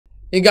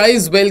Hey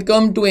guys,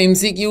 welcome to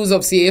MCQs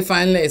of CA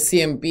Final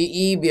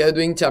SCMPE. We are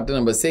doing chapter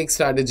number 6,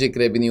 Strategic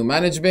Revenue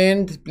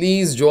Management.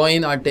 Please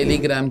join our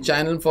Telegram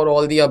channel for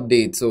all the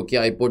updates. Okay,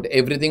 I put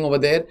everything over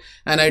there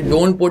and I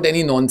don't put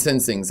any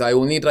nonsense things. I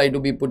only try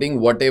to be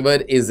putting whatever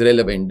is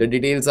relevant. The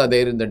details are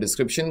there in the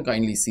description.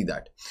 Kindly see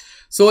that.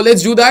 So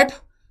let's do that.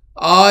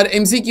 Our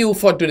MCQ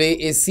for today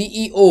is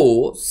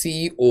COO,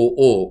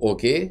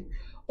 okay,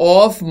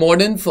 of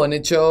Modern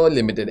Furniture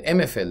Limited,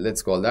 MFL,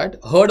 let's call that.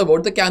 Heard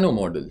about the Kano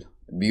model.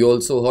 We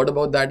also heard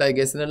about that, I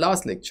guess, in the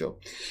last lecture.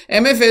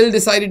 MFL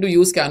decided to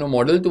use Kano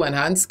model to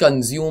enhance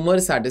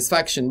consumer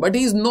satisfaction, but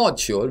he is not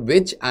sure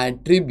which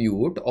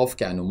attribute of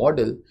Kano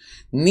model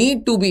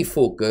need to be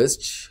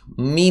focused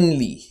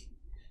mainly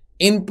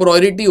in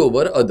priority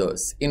over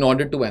others in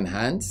order to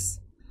enhance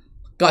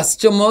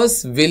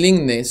customers'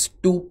 willingness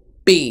to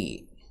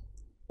pay.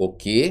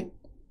 Okay.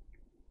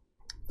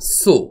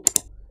 So,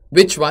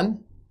 which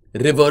one?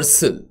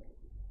 Reversal.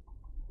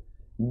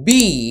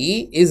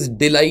 B is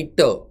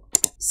delighter.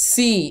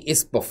 C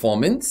is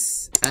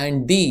performance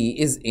and D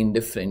is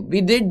indifferent.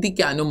 We did the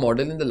Kano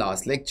model in the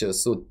last lecture,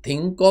 so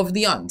think of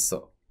the answer.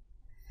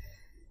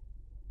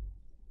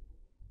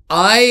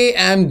 I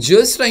am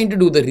just trying to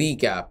do the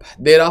recap.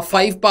 There are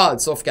 5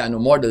 parts of Kano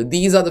model.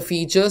 These are the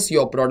features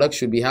your product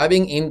should be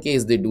having. In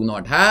case they do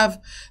not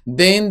have,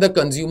 then the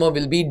consumer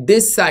will be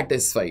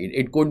dissatisfied.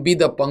 It could be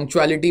the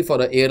punctuality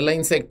for an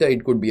airline sector.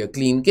 It could be a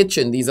clean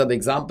kitchen. These are the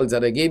examples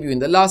that I gave you in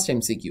the last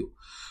MCQ.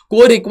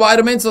 Core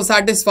requirements or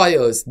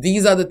satisfiers.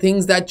 These are the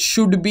things that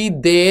should be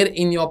there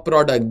in your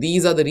product.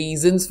 These are the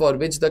reasons for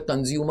which the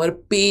consumer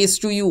pays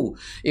to you.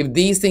 If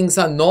these things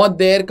are not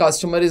there,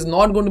 customer is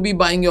not going to be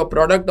buying your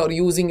product or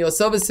using your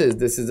services.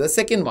 This is the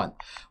second one.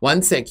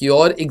 One sec.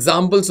 Your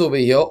examples over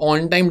here.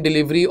 On-time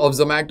delivery of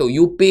Zomato.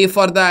 You pay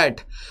for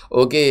that.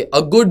 Okay.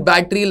 A good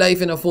battery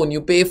life in a phone.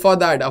 You pay for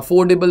that.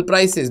 Affordable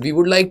prices. We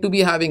would like to be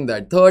having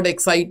that. Third,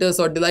 exciters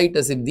or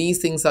delighters. If these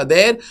things are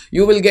there,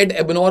 you will get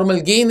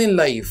abnormal gain in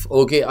life.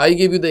 Okay. I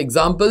give you the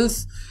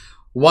examples.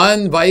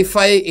 One,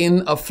 Wi-Fi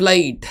in a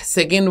flight.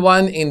 Second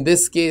one in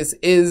this case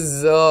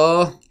is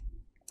the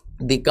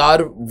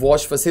car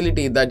wash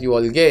facility that you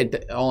all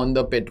get on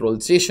the petrol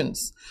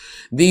stations.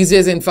 These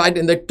days, in fact,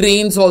 in the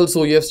trains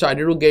also, you have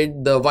started to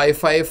get the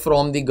Wi-Fi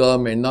from the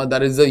government. Now,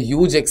 that is a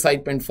huge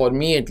excitement for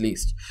me at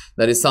least.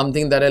 That is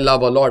something that I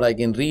love a lot. I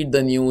can read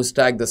the news,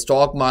 track the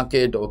stock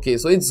market. Okay,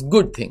 so it's a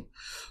good thing.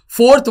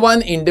 Fourth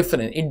one,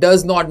 indifferent. It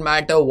does not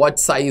matter what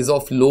size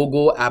of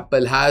logo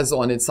Apple has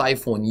on its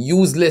iPhone.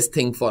 Useless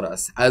thing for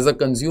us. As a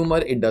consumer,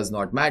 it does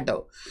not matter.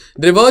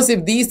 Reverse,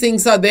 if these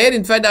things are there,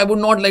 in fact, I would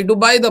not like to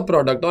buy the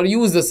product or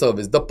use the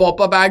service. The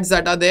pop-up ads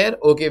that are there,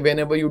 okay,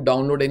 whenever you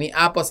download any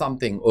app or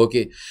something,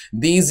 okay.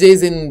 These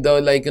days in the,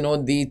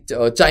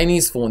 the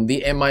Chinese phone,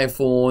 the MI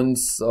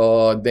phones,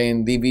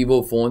 then the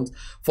Vivo phones,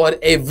 for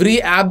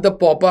every app, the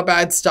pop-up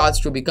ad starts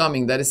to be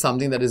coming. That is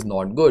something that is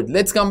not good.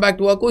 Let's come back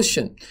to our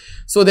question.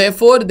 So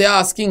therefore, they are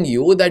asking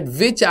you that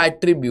which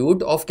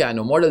attribute of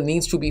Kano model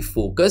needs to be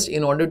focused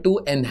in order to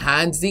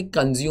enhance the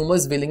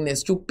consumer's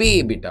willingness to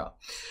pay beta.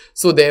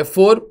 So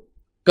therefore,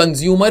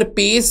 consumer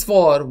pays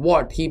for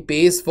what? He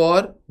pays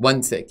for,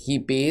 one sec, he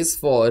pays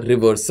for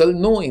reversal.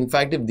 No, in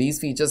fact, if these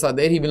features are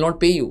there, he will not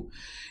pay you.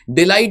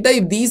 Delighter,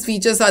 if these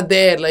features are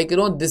there,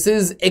 this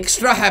is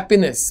extra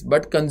happiness,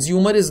 but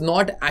consumer is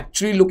not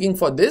actually looking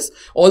for this.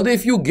 Although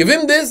if you give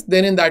him this,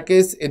 then in that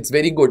case, it's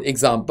very good.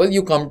 Example,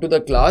 you come to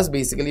the class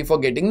basically for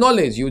getting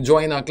knowledge. You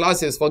join our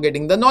classes for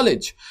getting the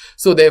knowledge.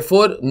 So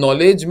therefore,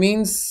 knowledge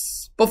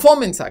means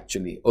performance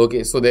actually.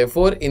 Okay, so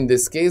therefore, in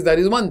this case, that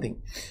is one thing.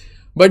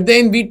 But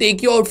then we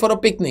take you out for a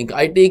picnic.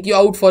 I take you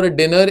out for a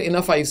dinner in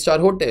a 5-star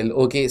hotel.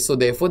 Okay, so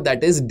therefore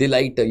that is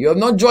delighter. You have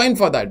not joined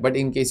for that, but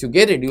in case you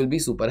get it, you will be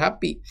super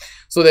happy.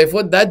 So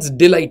therefore that's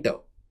delighter.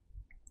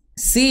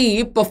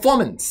 C,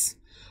 performance.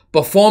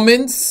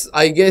 Performance,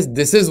 I guess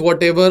this is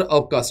whatever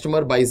a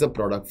customer buys a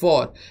product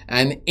for.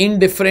 And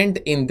indifferent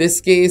in this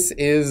case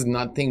is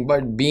nothing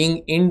but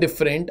being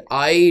indifferent.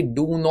 I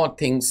do not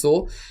think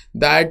so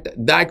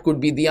that could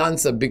be the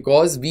answer,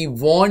 because we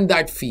want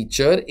that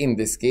feature in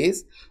this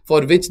case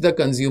for which the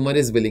consumer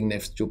is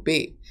willingness to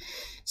pay.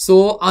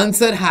 So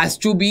answer has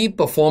to be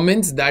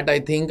performance. That I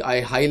think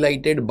I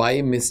highlighted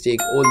by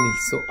mistake only.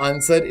 So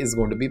answer is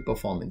going to be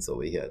performance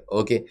over here.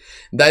 Okay.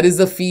 That is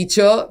the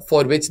feature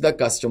for which the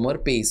customer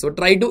pays. So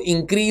try to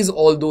increase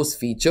all those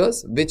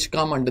features which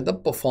come under the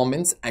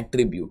performance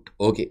attribute.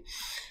 Okay.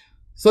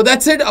 So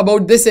that's it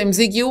about this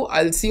MCQ.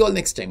 I'll see you all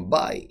next time.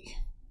 Bye.